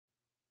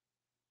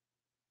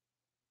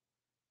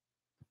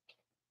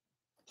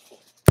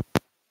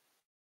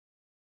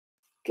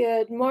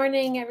Good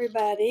morning,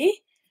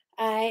 everybody.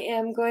 I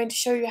am going to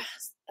show you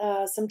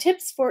some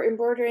tips for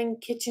embroidering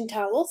kitchen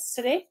towels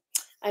today.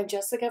 I'm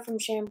Jessica from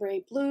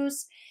Chambray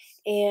Blues,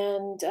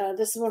 and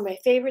this is one of my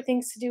favorite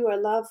things to do. I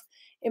love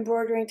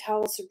embroidering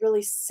towels. It's a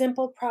really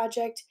simple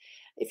project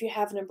if you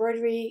have an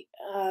embroidery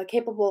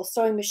capable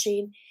sewing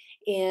machine.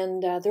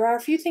 And there are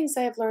a few things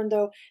I have learned,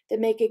 though, that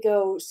make it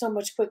go so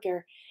much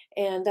quicker,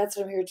 and that's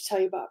what I'm here to tell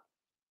you about.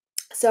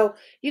 So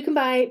you can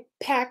buy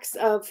packs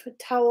of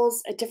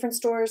towels at different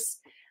stores.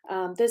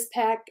 This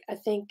pack, I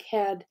think,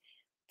 had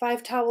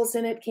 5 towels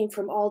in it, came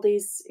from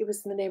Aldi's. It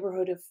was in the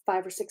neighborhood of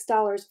 $5 or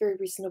 $6, very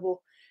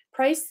reasonable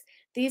price.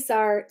 These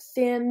are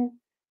thin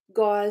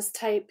gauze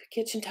type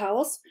kitchen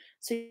towels,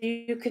 so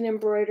you can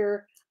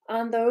embroider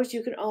on those.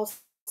 You can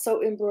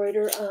also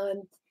embroider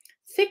on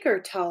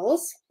thicker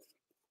towels,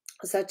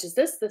 such as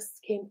this. This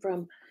came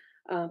from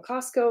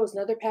Costco. It was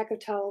another pack of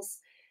towels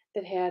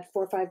that had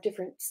 4 or 5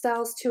 different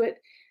styles to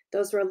it.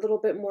 Those were a little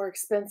bit more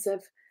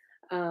expensive.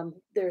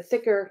 They're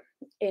thicker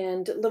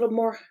and a little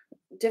more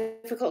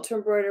difficult to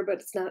embroider,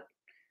 but it's not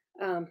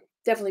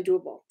definitely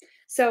doable.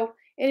 So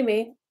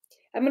anyway,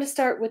 I'm going to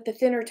start with the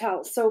thinner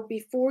towels. So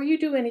before you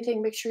do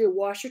anything, make sure you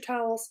wash your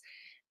towels,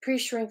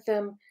 pre-shrink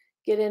them,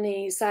 get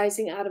any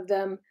sizing out of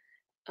them.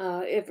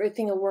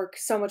 Everything will work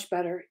so much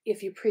better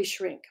if you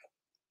pre-shrink.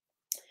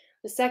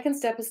 The second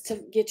step is to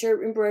get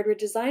your embroidery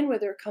design,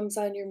 whether it comes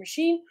on your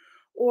machine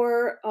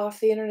or off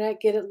the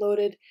internet, get it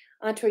loaded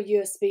onto a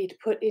USB to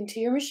put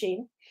into your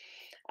machine.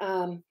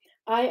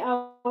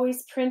 I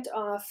always print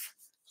off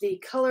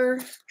the color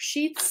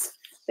sheets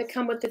that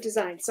come with the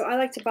design. So I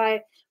like to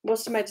buy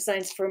most of my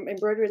designs from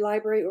Embroidery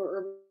Library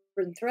or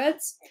Urban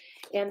Threads,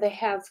 and they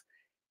have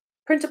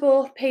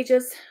printable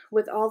pages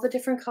with all the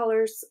different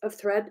colors of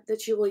thread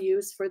that you will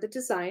use for the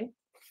design.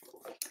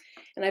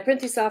 And I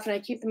print these off and I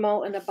keep them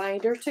all in a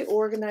binder to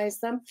organize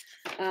them.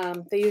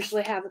 They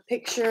usually have a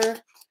picture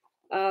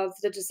of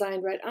the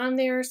design right on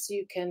there so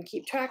you can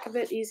keep track of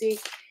it easy.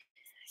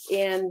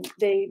 And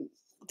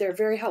they're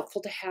very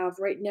helpful to have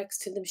right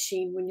next to the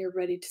machine when you're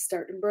ready to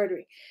start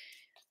embroidering.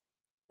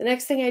 The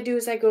next thing I do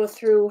is I go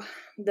through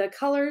the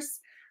colors.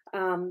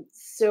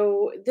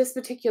 So this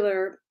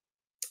particular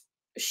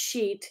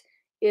sheet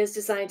is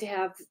designed to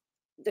have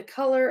the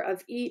color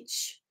of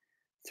each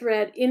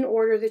thread in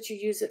order that you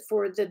use it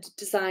for the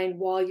design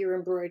while you're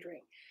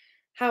embroidering.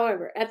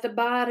 However, at the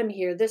bottom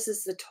here, this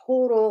is the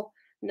total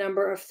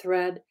number of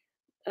thread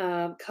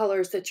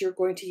colors that you're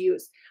going to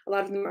use. A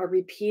lot of them are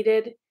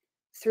repeated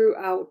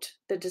throughout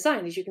the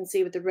design. As you can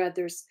see with the red,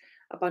 there's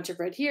a bunch of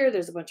red here,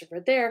 there's a bunch of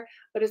red there,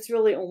 but it's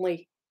really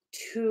only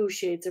 2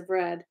 shades of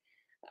red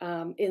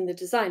in the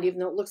design, even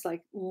though it looks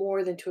like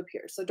more than 2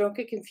 appear. So don't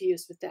get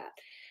confused with that.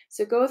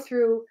 So go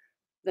through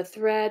the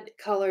thread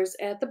colors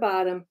at the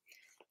bottom,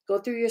 go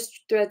through your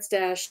thread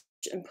stash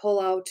and pull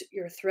out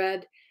your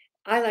thread.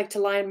 I like to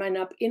line mine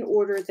up in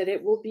order that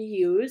it will be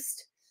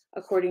used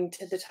according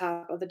to the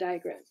top of the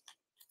diagram.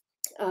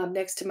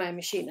 Next to my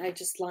machine, I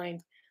just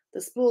line the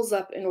spools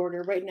up in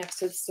order right next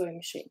to the sewing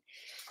machine.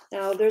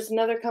 Now there's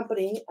another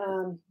company,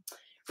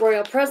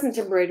 Royal Present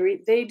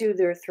Embroidery. They do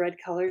their thread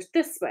colors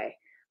this way.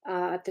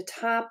 At the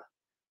top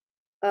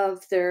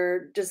of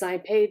their design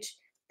page,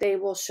 they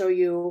will show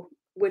you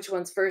which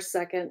one's first,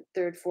 second,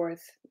 third,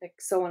 fourth, like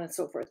so on and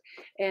so forth.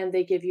 And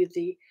they give you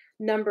the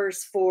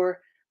numbers for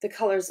the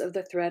colors of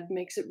the thread.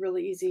 Makes it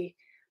really easy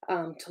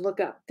to look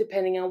up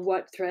depending on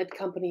what thread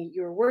company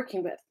you're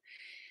working with.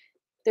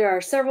 There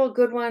are several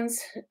good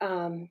ones.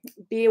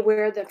 Be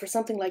aware that for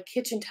something like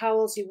kitchen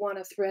towels, you want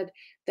a thread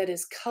that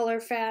is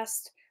color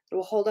fast, that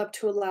will hold up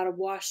to a lot of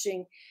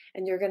washing,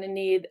 and you're going to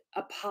need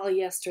a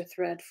polyester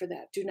thread for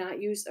that. Do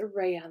not use a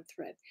rayon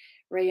thread.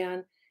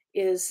 Rayon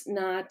is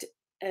not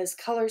as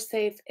color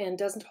safe and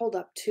doesn't hold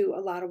up to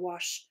a lot of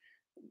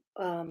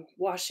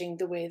washing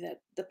the way that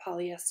the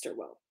polyester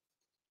will.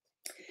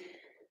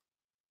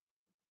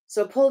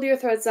 So pull your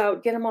threads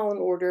out, get them all in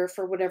order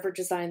for whatever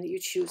design that you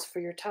choose for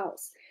your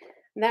towels.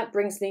 And that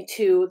brings me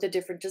to the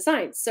different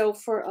designs. So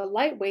for a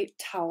lightweight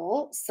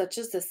towel, such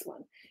as this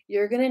one,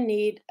 you're going to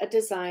need a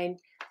design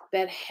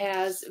that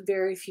has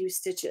very few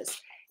stitches.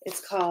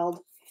 It's called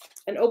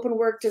an open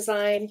work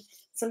design.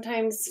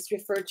 Sometimes it's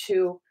referred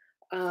to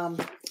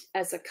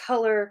as a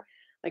color,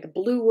 like a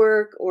blue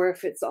work, or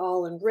if it's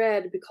all in red,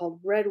 it'd be called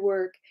red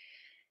work.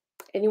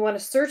 And you want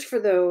to search for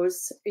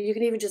those. You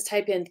can even just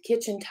type in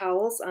kitchen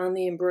towels on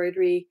the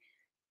Embroidery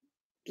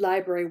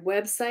Library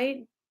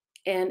website,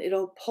 and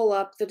it'll pull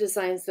up the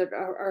designs that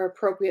are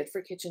appropriate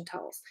for kitchen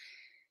towels.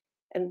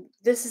 And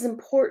this is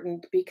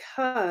important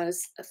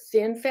because a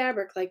thin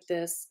fabric like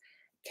this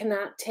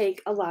cannot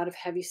take a lot of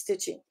heavy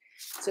stitching.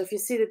 So if you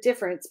see the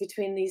difference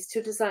between these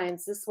two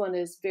designs, this one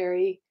is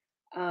very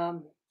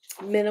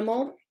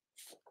minimal,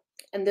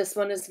 and this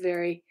one is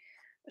very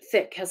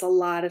thick, has a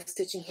lot of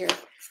stitching here.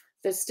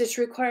 The stitch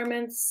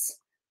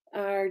requirements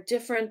are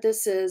different.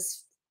 This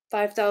is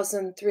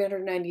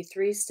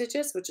 5,393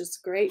 stitches, which is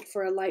great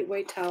for a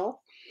lightweight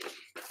towel.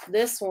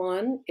 This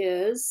one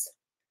is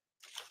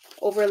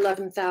over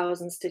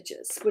 11,000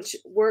 stitches, which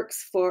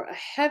works for a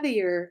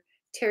heavier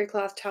terry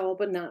cloth towel,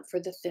 but not for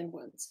the thin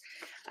ones.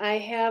 I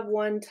have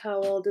one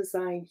towel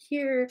design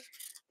here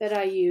that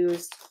I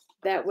used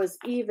that was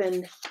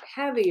even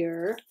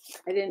heavier.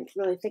 I didn't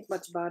really think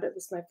much about it. It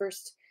was my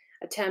first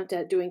attempt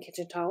at doing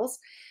kitchen towels.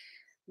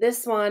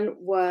 This one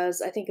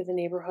was, I think, in the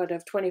neighborhood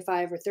of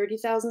 25 or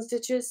 30,000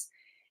 stitches.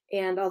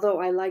 And although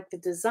I like the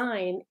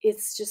design,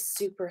 it's just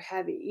super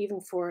heavy,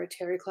 even for a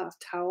terry cloth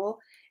towel.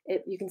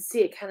 You can see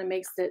it kind of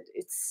makes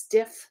it's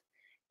stiff,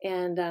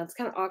 and it's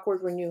kind of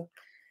awkward when you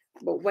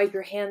wipe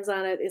your hands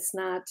on it. It's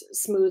not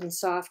smooth and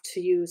soft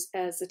to use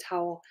as a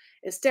towel.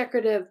 It's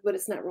decorative, but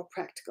it's not real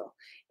practical.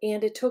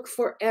 And it took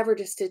forever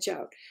to stitch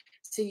out.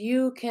 So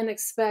you can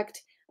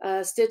expect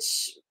a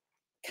stitch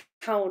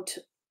count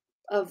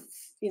of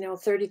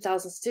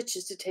 30,000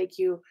 stitches to take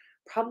you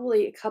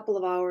probably a couple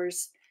of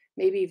hours,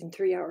 maybe even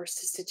 3 hours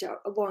to stitch out.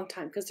 A long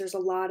time, because there's a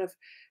lot of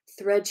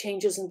thread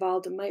changes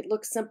involved. It might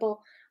look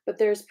simple, but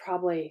there's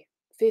probably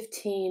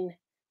 15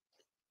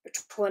 or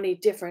 20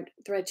 different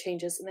thread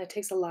changes, and that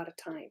takes a lot of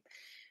time.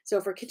 So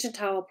for a kitchen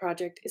towel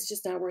project, it's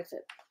just not worth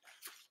it.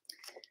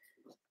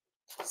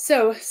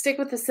 So stick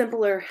with the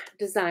simpler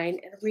design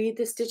and read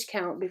the stitch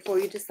count before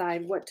you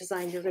decide what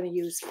design you're going to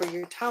use for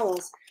your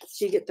towels,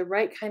 so you get the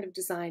right kind of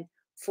design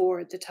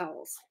for the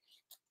towels.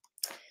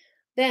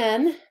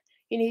 Then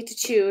you need to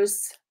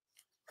choose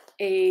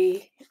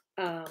a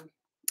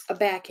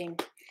backing.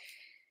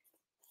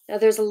 Now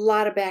there's a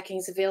lot of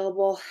backings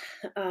available.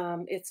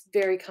 It's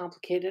very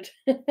complicated.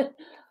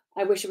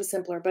 I wish it was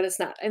simpler, but it's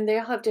not. And they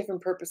all have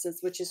different purposes,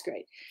 which is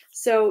great.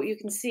 So you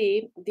can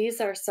see these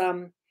are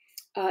some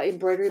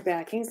embroidery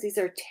backings. These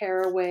are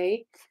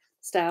tearaway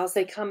styles.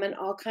 They come in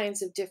all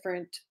kinds of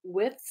different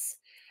widths.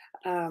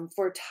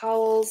 For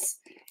towels,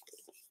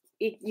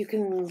 you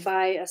can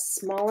buy a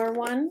smaller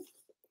one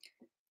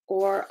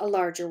or a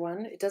larger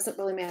one. It doesn't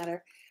really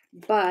matter.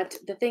 But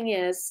the thing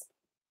is,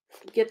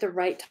 get the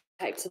right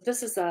type. So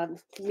this is a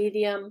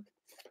medium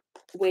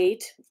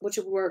weight, which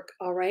would work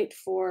all right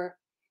for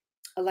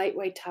a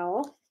lightweight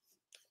towel.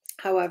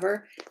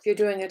 However, if you're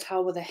doing a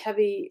towel with a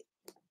heavy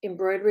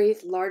embroidery,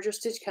 larger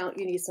stitch count,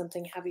 you need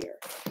something heavier.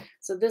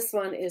 So this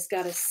one is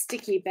got a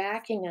sticky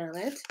backing on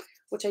it,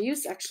 which I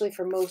use actually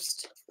for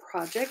most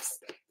projects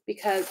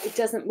because it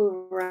doesn't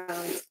move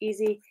around. It's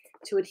easy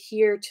to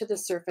adhere to the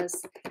surface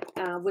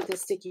with the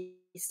sticky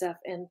stuff,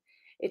 and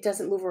it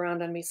doesn't move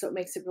around on me, so it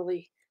makes it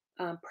really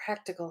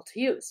practical to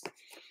use.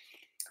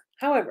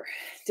 However,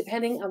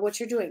 depending on what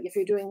you're doing, if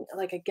you're doing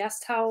like a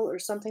guest towel or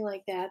something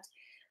like that,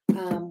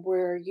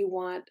 where you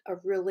want a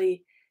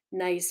really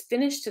nice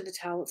finish to the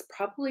towel, it's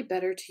probably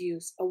better to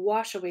use a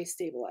wash-away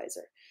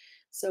stabilizer.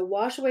 So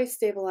wash-away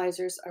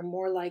stabilizers are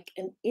more like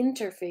an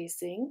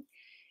interfacing,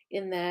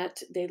 in that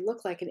they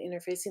look like an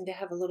interfacing. They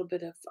have a little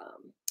bit of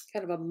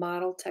kind of a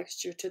model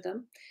texture to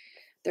them.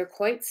 They're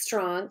quite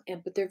strong,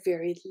 but they're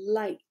very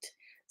light.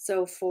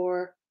 So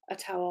for a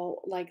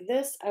towel like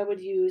this, I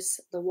would use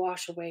the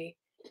wash-away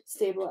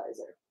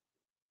stabilizer.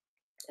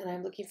 And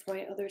I'm looking for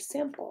my other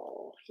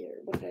sample here.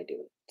 What did I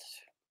do?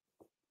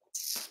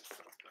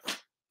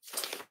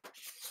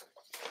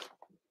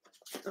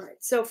 All right,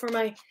 so for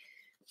my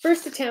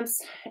first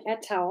attempts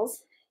at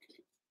towels,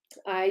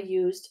 I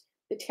used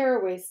the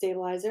tearaway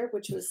stabilizer,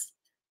 which was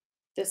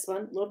this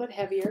one, a little bit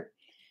heavier,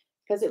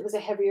 because it was a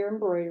heavier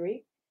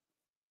embroidery.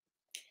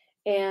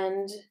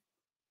 And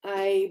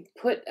I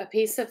put a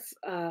piece of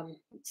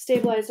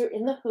stabilizer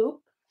in the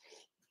hoop,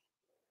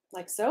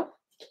 like so.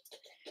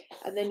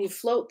 And then you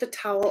float the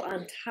towel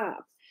on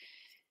top.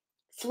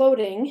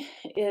 Floating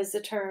is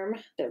a term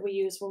that we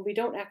use when we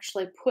don't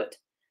actually put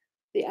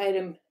the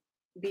item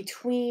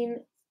between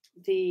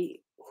the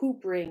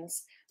hoop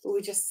rings, but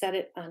we just set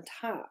it on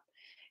top.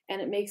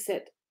 And it makes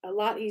it a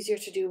lot easier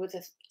to do with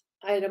an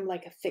item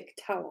like a thick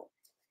towel.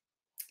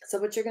 So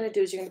what you're going to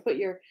do is you're going to put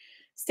your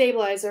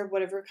stabilizer,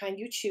 whatever kind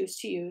you choose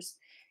to use,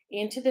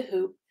 into the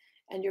hoop,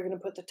 and you're going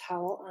to put the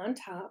towel on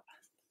top.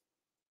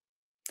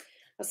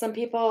 Now, some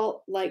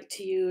people like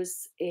to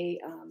use a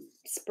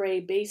spray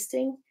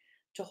basting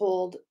to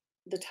hold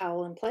the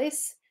towel in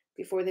place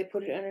before they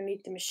put it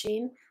underneath the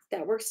machine.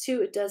 That works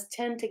too. It does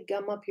tend to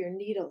gum up your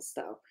needles,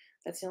 though.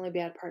 That's the only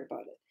bad part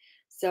about it.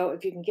 So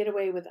if you can get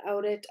away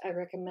without it, I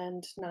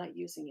recommend not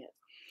using it.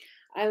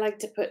 I like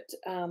to put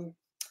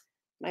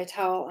my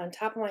towel on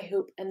top of my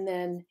hoop and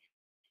then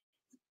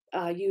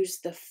use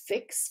the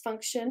fix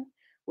function,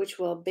 which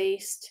will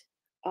baste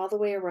all the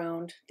way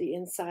around the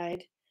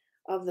inside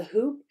of the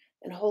hoop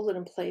and hold it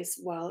in place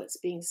while it's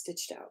being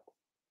stitched out.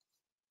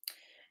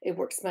 It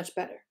works much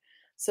better.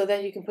 So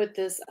then you can put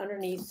this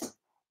underneath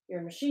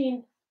your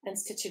machine and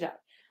stitch it out.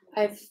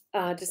 I've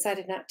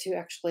decided not to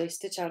actually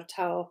stitch out a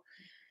towel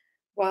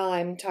while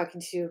I'm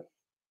talking to you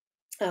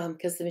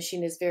because the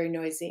machine is very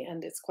noisy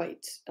and it's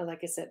quite, like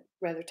I said,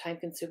 rather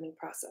time-consuming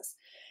process.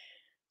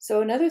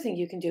 So another thing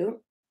you can do,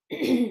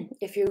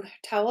 if your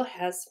towel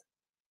has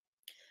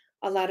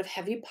a lot of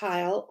heavy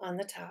pile on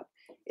the top,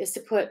 is to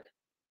put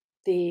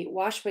the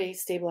wash-away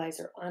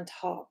stabilizer on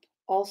top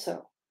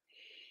also.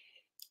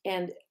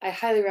 And I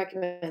highly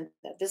recommend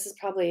that. This is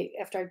probably,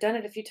 after I've done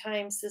it a few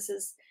times, this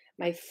is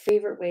My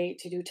favorite way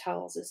to do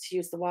towels is to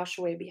use the wash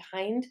away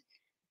behind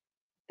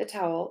the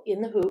towel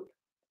in the hoop,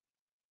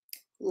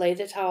 lay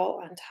the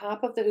towel on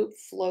top of the hoop,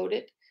 float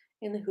it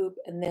in the hoop,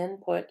 and then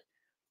put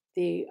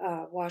the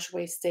wash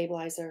away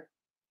stabilizer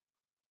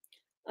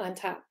on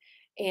top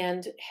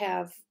and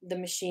have the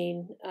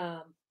machine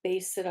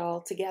base it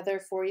all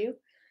together for you.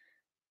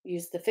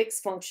 Use the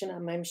fix function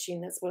on my machine.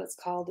 That's what it's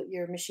called.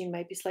 Your machine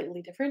might be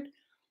slightly different,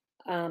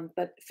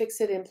 but fix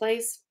it in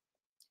place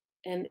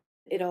and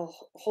it'll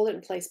hold it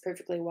in place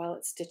perfectly while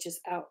it stitches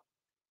out.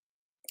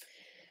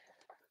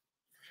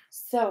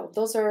 So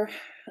those are,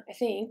 I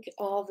think,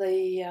 all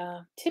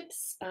the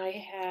tips I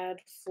had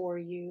for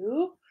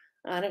you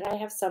on it. I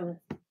have some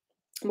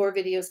more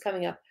videos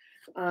coming up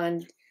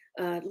on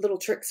little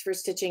tricks for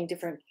stitching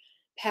different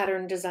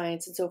pattern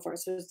designs and so forth.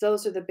 So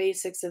those are the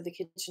basics of the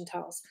kitchen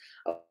towels.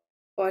 Oh,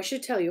 I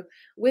should tell you,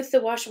 with the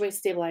wash away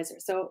stabilizer,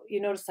 so you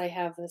notice I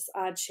have this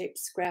odd shaped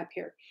scrap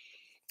here.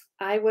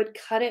 I would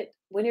cut it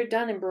when you're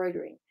done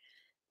embroidering.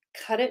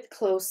 Cut it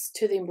close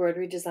to the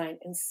embroidery design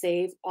and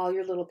save all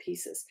your little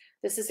pieces.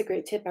 This is a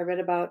great tip I read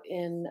about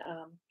in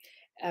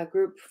a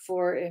group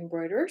for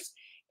embroiderers.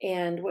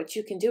 And what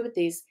you can do with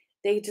these,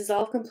 they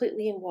dissolve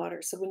completely in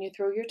water. So when you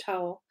throw your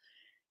towel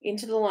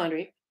into the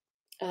laundry,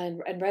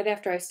 and right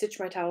after I stitch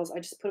my towels, I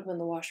just put them in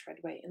the wash right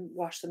away and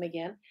wash them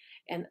again.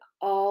 And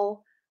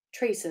all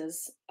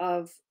traces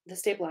of the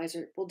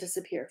stabilizer will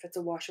disappear if it's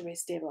a wash away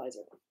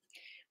stabilizer.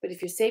 But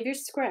if you save your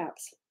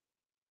scraps,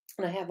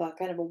 and I have a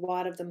kind of a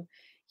wad of them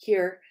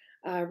here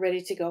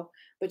ready to go,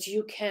 but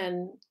you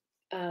can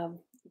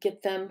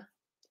get them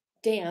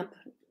damp,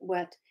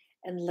 wet,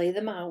 and lay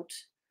them out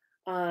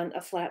on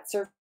a flat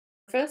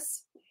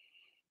surface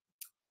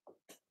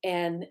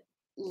and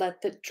let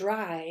it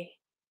dry,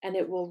 and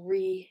it will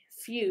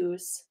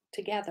refuse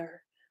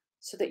together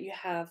so that you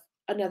have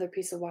another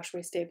piece of wash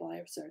away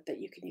stabilizer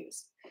that you can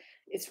use.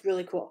 It's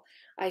really cool.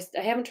 I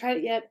haven't tried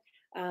it yet,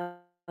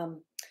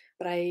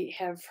 but I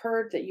have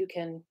heard that you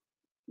can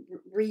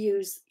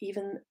reuse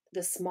even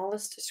the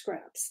smallest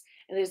scraps,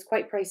 and it is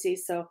quite pricey.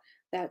 So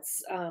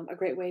that's a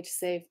great way to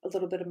save a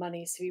little bit of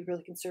money. So be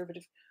really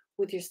conservative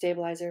with your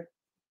stabilizer.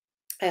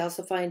 I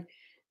also find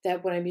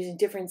that when I'm using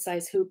different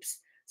size hoops,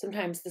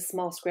 sometimes the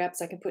small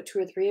scraps I can put 2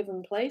 or 3 of them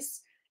in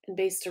place and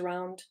baste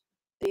around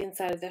the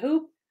inside of the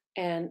hoop,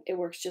 and it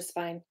works just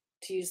fine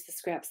to use the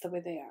scraps the way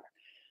they are.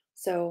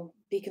 So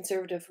be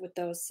conservative with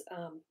those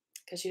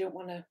because you don't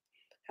want to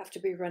have to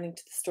be running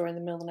to the store in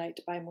the middle of the night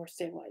to buy more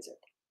stabilizer.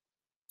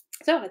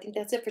 So I think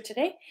that's it for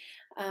today.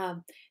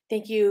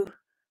 Thank you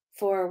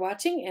for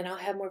watching, and I'll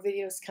have more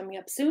videos coming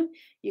up soon.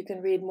 You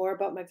can read more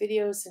about my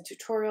videos and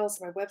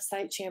tutorials on my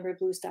website,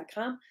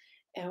 chamberyblues.com,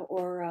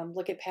 or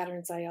look at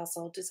patterns. I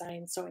also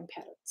design sewing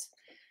patterns.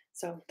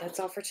 So that's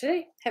all for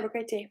today. Have a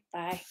great day.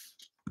 Bye.